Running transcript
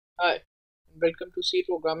Hi, and welcome to C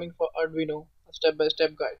Programming for Arduino, a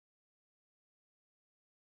step-by-step guide.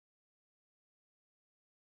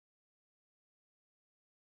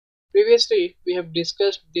 Previously, we have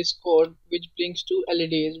discussed this code which blinks two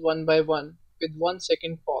LEDs one by one with 1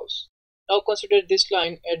 second pause. Now consider this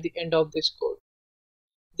line at the end of this code.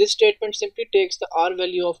 This statement simply takes the R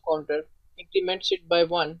value of counter, increments it by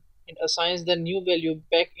 1, and assigns the new value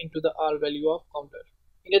back into the R value of counter.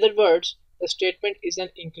 In other words, the statement is an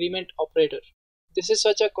increment operator. This is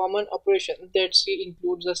such a common operation that C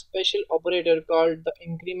includes a special operator called the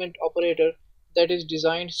increment operator that is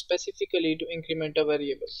designed specifically to increment a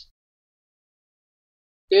variable.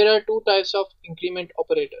 There are two types of increment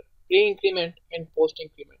operator, pre-increment and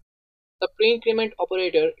post-increment. The pre-increment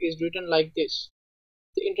operator is written like this.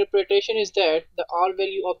 The interpretation is that the R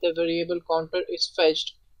value of the variable counter is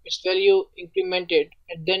fetched, its value incremented,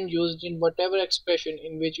 and then used in whatever expression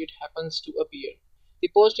in which it happens to appear. The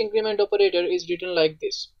post-increment operator is written like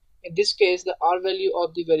this. In this case, the R value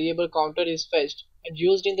of the variable counter is fetched and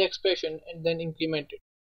used in the expression and then incremented.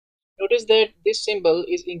 Notice that this symbol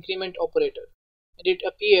is increment operator, and it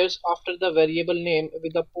appears after the variable name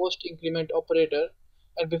with the post-increment operator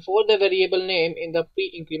and before the variable name in the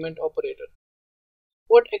pre-increment operator.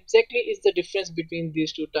 What exactly is the difference between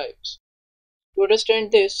these two types? To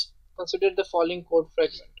understand this, consider the following code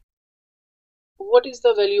fragment. What is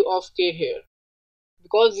the value of k here?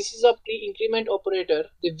 Because this is a pre-increment operator,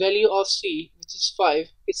 the value of c, which is 5,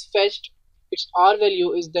 is fetched, its r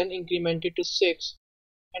value is then incremented to 6,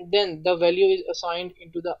 and then the value is assigned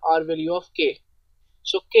into the r value of k.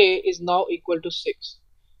 So k is now equal to 6.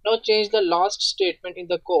 Now change the last statement in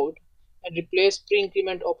the code and replace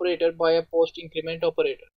pre-increment operator by a post-increment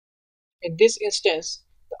operator. In this instance,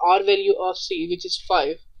 the R value of C, which is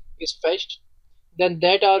 5, is fetched, then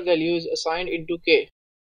that R value is assigned into K,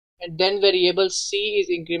 and then variable C is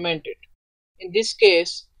incremented. In this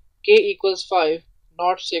case, K equals 5,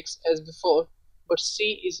 not 6 as before, but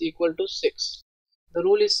C is equal to 6. The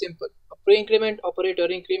rule is simple. A pre-increment operator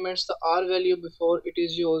increments the R value before it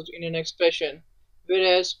is used in an expression,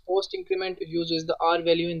 whereas post-increment uses the R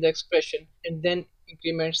value in the expression and then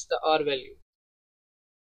increments the R value.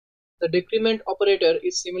 The decrement operator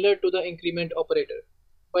is similar to the increment operator,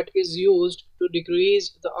 but is used to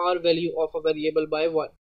decrease the R value of a variable by 1.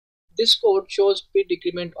 This code shows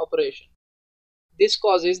pre-decrement operation. This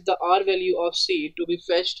causes the R value of C to be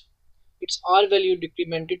fetched, its R value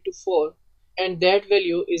decremented to 4, and that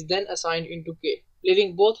value is then assigned into K,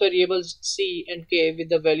 leaving both variables C and K with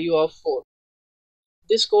the value of 4.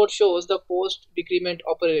 This code shows the post-decrement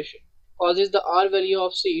operation, causes the R value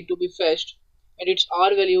of C to be fetched, and its R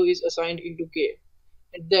value is assigned into K,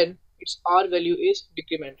 and then its R value is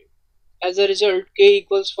decremented. As a result, K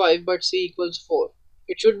equals 5 but C equals 4.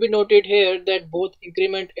 It should be noted here that both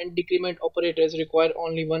increment and decrement operators require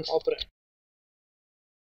only one operand.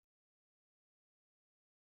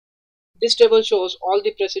 This table shows all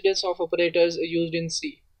the precedence of operators used in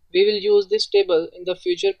C. We will use this table in the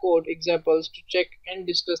future code examples to check and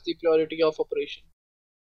discuss the priority of operation.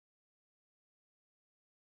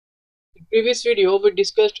 In previous video, we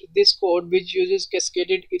discussed this code which uses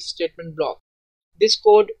cascaded if statement block. This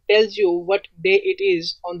code tells you what day it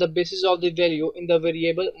is on the basis of the value in the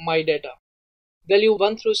variable myData. Value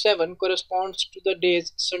 1 through 7 corresponds to the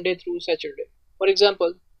days Sunday through Saturday. For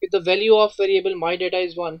example, if the value of variable myData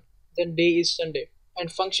is 1, then day is Sunday,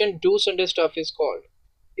 and function do Sunday stuff is called.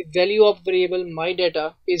 If value of variable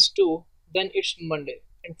myData is 2, then it's Monday,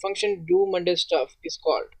 and function do Monday stuff is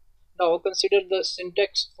called. Now consider the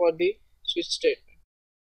syntax for the switch statement.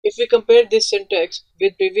 If we compare this syntax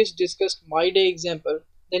with previous discussed myDay example,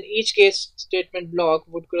 then each case statement block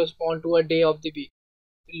would correspond to a day of the week.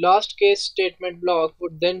 The last case statement block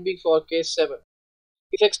would then be for case 7.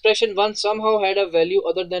 If expression 1 somehow had a value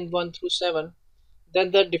other than 1 through 7,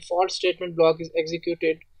 then the default statement block is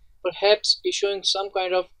executed, perhaps issuing some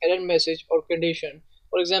kind of error message or condition.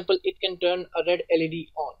 For example, it can turn a red LED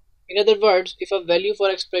on. In other words, if a value for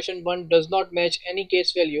expression 1 does not match any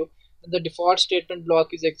case value, then the default statement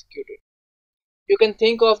block is executed. You can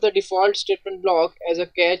think of the default statement block as a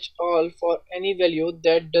catch-all for any value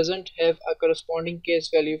that doesn't have a corresponding case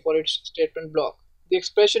value for its statement block. The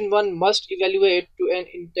expression 1 must evaluate to an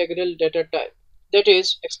integral data type. That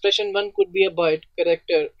is, expression 1 could be a byte,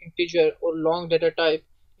 character, integer, or long data type,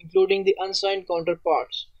 including the unsigned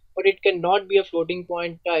counterparts, but it cannot be a floating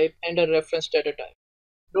point type and a reference data type.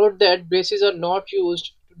 Note that braces are not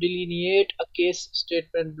used to delineate a case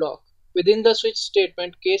statement block. Within the switch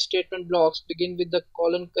statement, case statement blocks begin with the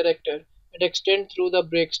colon character and extend through the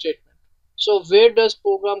break statement. So where does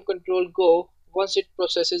program control go once it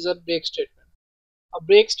processes a break statement? A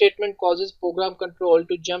break statement causes program control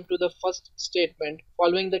to jump to the first statement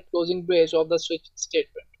following the closing brace of the switch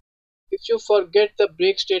statement. If you forget the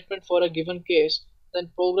break statement for a given case,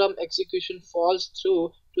 then program execution falls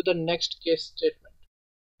through to the next case statement.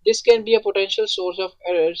 This can be a potential source of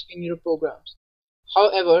errors in your programs.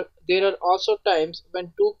 However, there are also times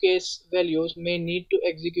when two case values may need to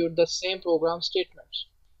execute the same program statements.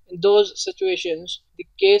 In those situations, the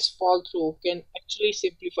case fall through can actually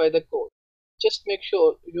simplify the code. Just make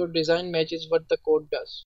sure your design matches what the code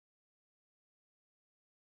does.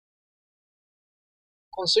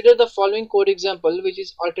 Consider the following code example, which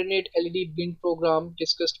is alternate LED bin program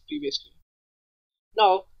discussed previously.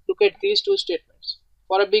 Now look at these two statements.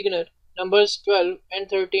 For a beginner, numbers 12 and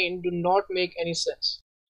 13 do not make any sense.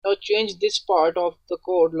 Now change this part of the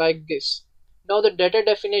code like this. Now the data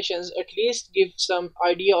definitions at least give some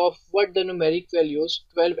idea of what the numeric values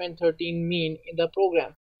 12 and 13 mean in the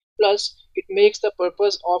program. Plus, it makes the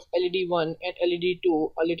purpose of LED1 and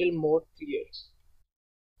LED2 a little more clear.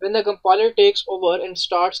 When the compiler takes over and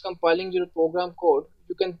starts compiling your program code,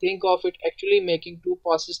 you can think of it actually making two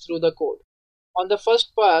passes through the code. On the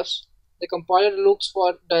first pass, the compiler looks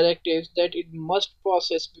for directives that it must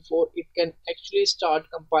process before it can actually start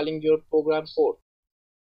compiling your program code.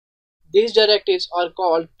 These directives are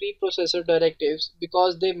called preprocessor directives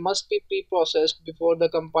because they must be preprocessed before the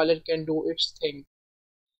compiler can do its thing.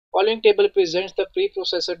 Following table presents the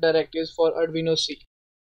preprocessor directives for Arduino C.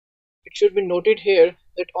 It should be noted here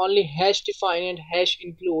that only hash define and hash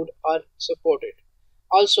include are supported.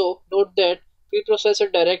 Also, note that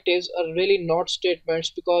preprocessor directives are really not statements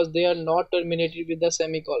because they are not terminated with a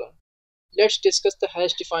semicolon. Let's discuss the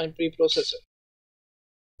hash define preprocessor.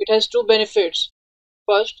 It has two benefits.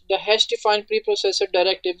 First, the hash define preprocessor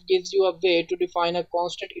directive gives you a way to define a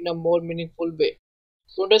constant in a more meaningful way.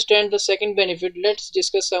 To understand the second benefit, let's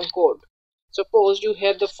discuss some code. Suppose you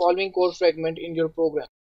have the following code fragment in your program.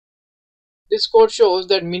 This code shows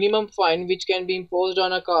that minimum fine which can be imposed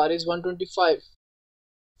on a car is 125.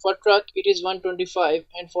 For truck it is 125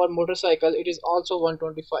 and for motorcycle it is also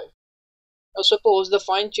 125. Now suppose the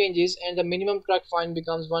fine changes and the minimum truck fine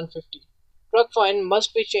becomes 150. Truck fine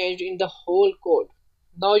must be changed in the whole code.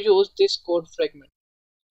 Now use this code fragment.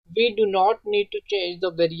 We do not need to change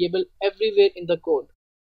the variable everywhere in the code.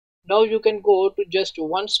 Now you can go to just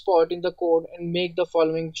one spot in the code and make the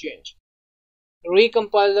following change.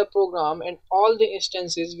 Recompile the program and all the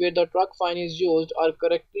instances where the truck fine is used are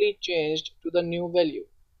correctly changed to the new value.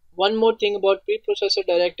 One more thing about preprocessor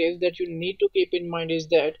directives that you need to keep in mind is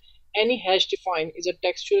that any hash define is a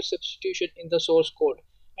textual substitution in the source code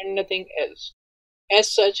and nothing else.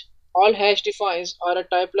 As such, all hash defines are a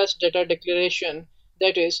typeless data declaration,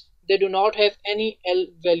 that is, they do not have any L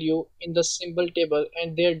value in the symbol table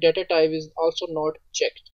and their data type is also not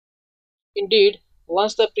checked. Indeed,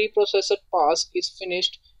 once the preprocessor pass is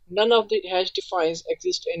finished, none of the hash defines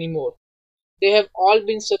exist anymore. They have all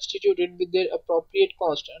been substituted with their appropriate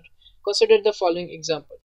constant. Consider the following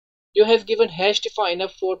example. You have given hash define a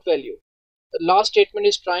float value. The last statement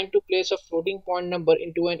is trying to place a floating point number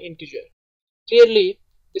into an integer. Clearly,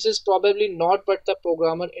 this is probably not what the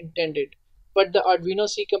programmer intended, but the Arduino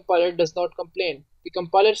C compiler does not complain. The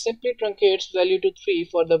compiler simply truncates value to 3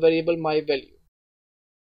 for the variable my value.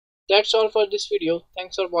 That's all for this video.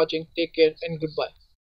 Thanks for watching. Take care and goodbye.